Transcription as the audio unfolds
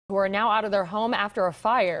who are now out of their home after a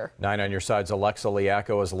fire. 9 on your side's Alexa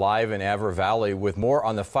Liacco is live in Avra Valley with more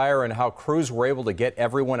on the fire and how crews were able to get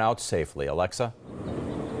everyone out safely. Alexa?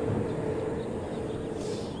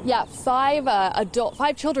 Yeah,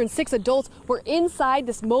 five children, 6 adults were inside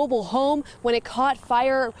this mobile home when it caught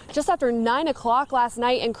fire just after 9 o'clock last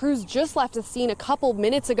night, and crews just left the scene a couple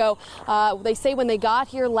minutes ago. They say when they got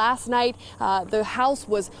here last night, the house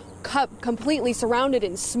was completely surrounded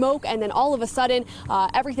in smoke, and then all of a sudden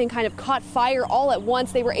everything kind of caught fire all at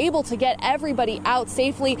once. They were able to get everybody out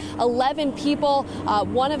safely. 11 people.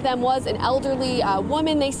 One of them was an elderly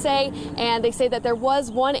woman, they say, and they say that there was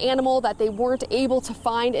one animal that they weren't able to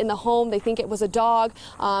find in the home. They think it was a dog,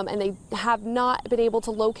 and they have not been able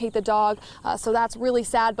to locate the dog, so that's really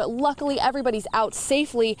sad, but luckily everybody's out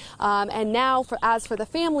safely, and now as for the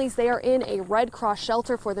families, they are in a Red Cross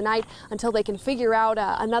shelter for the night until they can figure out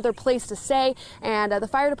another place to stay. And the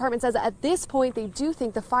fire department says at this point they do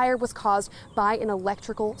think the fire was caused by an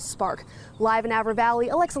electrical spark. Live in Avra Valley,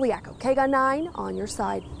 Alexa Liacco, KGUN-9 on your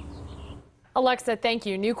side. Alexa, thank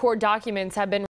you. New court documents have been